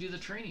go in and do the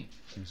training.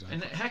 Exactly.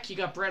 And heck, you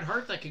got Bret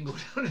Hart that can go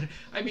down. And,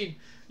 I mean,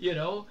 you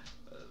know,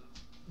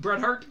 Bret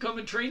Hart to come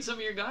and train some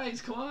of your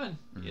guys. Come on,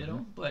 you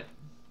know. But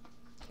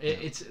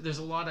there's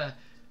a lot of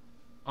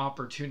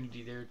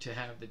opportunity there to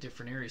have the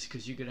different areas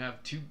because you could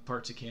have two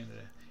parts of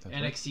Canada. That's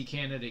NXT right.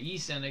 Canada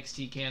East,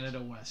 NXT Canada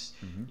West.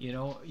 You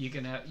know, you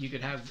could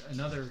have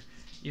another.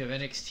 You have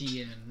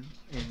NXT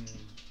in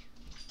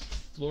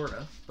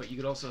Florida, but you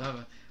could also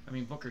have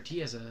Booker T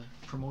has a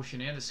promotion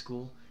and a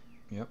school.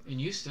 Yep. In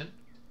Houston,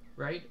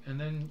 right? And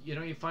then you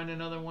know you find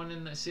another one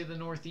in say the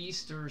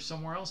Northeast or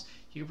somewhere else.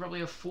 You could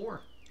probably have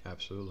 4.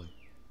 Absolutely.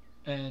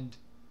 And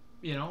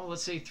you know,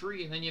 let's say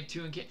 3, and then you have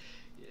 2 in Canada.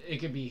 It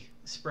could be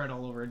spread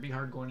all over. It'd be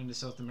hard going into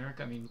South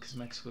America. I mean, because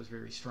Mexico is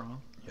very strong.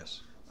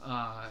 Yes.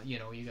 You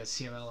know, you got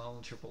CMLL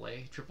and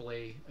AAA.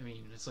 AAA, I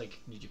mean, it's like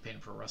New Japan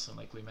Pro Wrestling,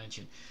 like we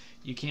mentioned.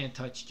 You can't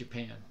touch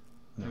Japan.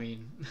 No. I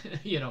mean,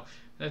 you know,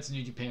 that's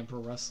New Japan Pro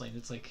Wrestling.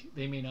 It's like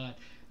they may not,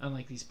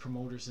 unlike these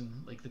promoters in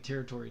like the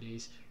territory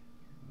days,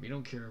 we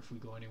don't care if we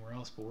go anywhere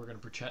else, but we're going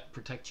to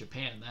protect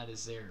Japan. That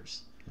is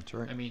theirs. That's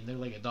right. I mean, they're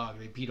like a dog.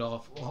 They beat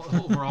off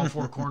over all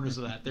 4 corners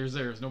of that. There's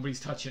theirs. Nobody's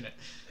touching it.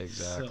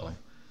 Exactly. So.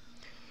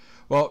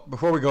 Well,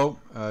 before we go,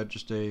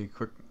 just a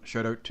quick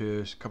shout out to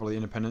a couple of the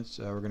independents.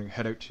 We're going to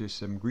head out to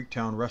some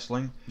Greektown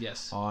Wrestling.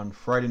 Yes. On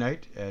Friday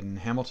night in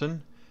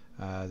Hamilton.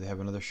 They have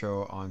another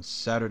show on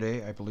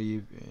Saturday, I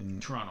believe, in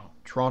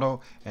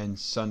Toronto, and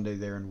Sunday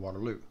there in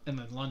Waterloo. And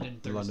then London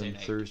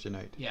Thursday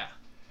night. Yeah.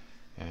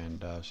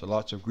 And so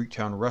lots of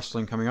Greektown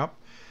Wrestling coming up.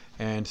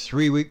 And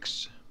 3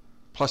 weeks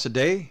plus a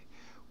day,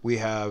 we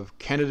have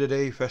Canada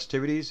Day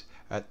festivities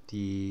at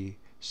the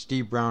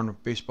Steve Brown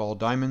Baseball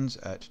Diamonds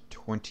at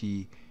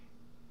 20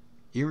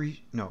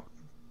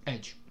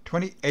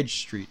 Edge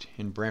Street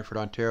in Brantford,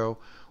 Ontario.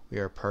 We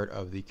are part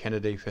of the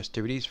Canada Day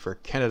festivities for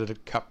Canada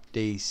Cup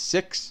Day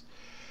 6.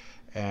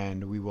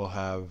 And we will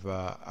have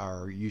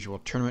our usual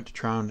tournament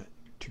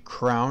to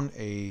crown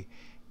a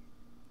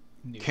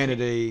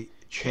Canada Day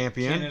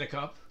champion.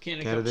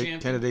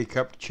 Canada Day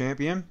Cup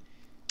champion.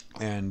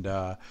 And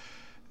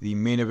the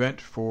main event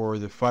for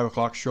the 5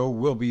 o'clock show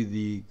will be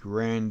the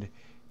Grand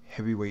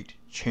Heavyweight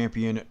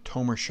Champion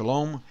Tomer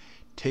Shalom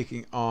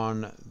taking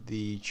on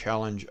the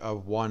challenge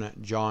of one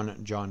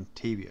John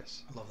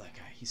Tavius. I love that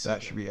guy. He's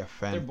that should be a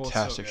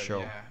fantastic show.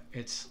 Yeah,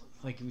 it's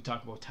like we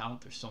talk about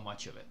talent. There's so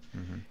much of it.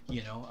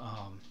 You know,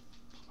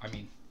 I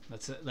mean,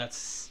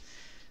 there's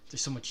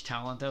so much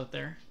talent out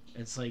there.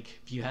 It's like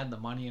if you had the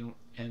money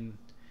and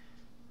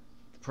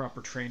the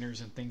proper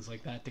trainers and things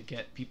like that to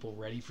get people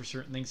ready for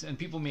certain things. And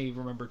people may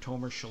remember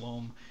Tomer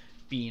Shalom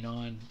being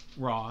on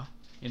Raw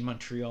in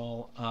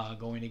Montreal,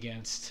 going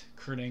against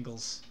Kurt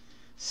Angle's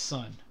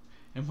son.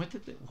 And what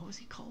was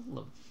he called?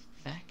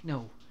 Levesque?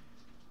 No.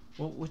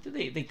 What did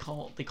they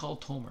called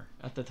Tomer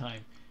at the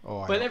time?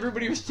 But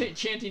everybody was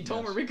chanting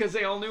Tomer because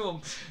they all knew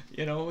him.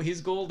 You know, he's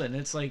golden.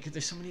 It's like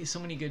there's so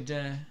many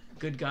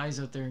good guys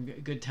out there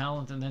and good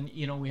talent. And then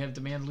you know we have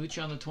Demand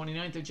Lucha on the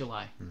 29th of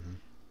July,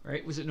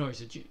 right? Is it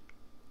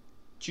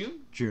June?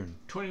 June.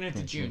 29th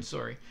of June.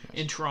 Sorry,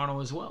 in Toronto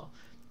as well.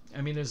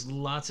 I mean, there's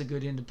lots of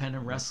good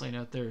independent wrestling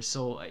out there.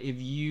 So if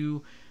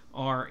you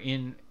are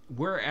in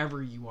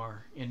wherever you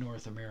are in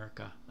North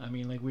America. I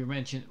mean, like we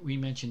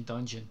mentioned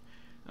Dungeon,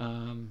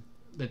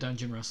 the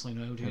Dungeon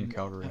Wrestling out in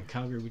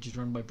Calgary, which is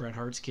run by Bret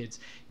Hart's kids.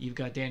 You've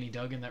got Danny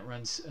Duggan that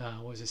runs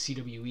was a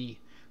CWE,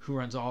 who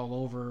runs all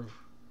over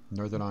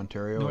Northern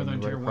Ontario,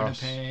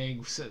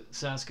 Winnipeg,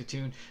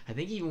 Saskatoon. I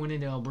think he even went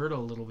into Alberta a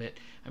little bit.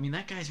 I mean,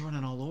 that guy's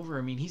running all over.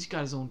 I mean, he's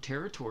got his own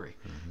territory.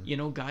 You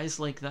know,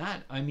 guys like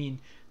that. I mean,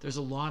 there's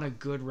a lot of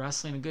good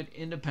wrestling and good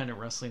independent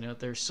wrestling out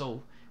there.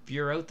 So if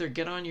you're out there,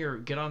 get on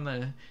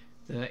the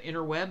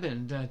interweb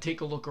and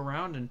take a look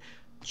around and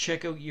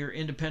check out your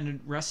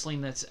independent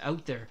wrestling that's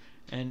out there.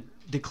 And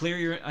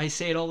I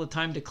say it all the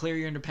time, declare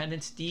your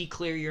independence,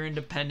 declare your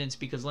independence,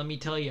 because let me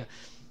tell you,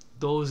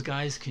 those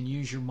guys can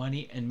use your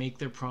money and make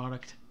their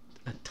product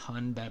a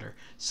ton better.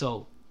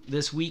 So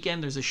this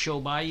weekend, there's a show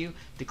by you.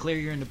 Declare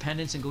your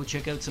independence and go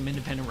check out some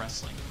independent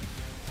wrestling.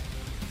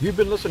 You've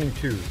been listening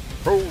to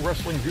Pro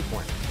Wrestling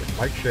Viewpoint with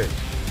Mike Sheik.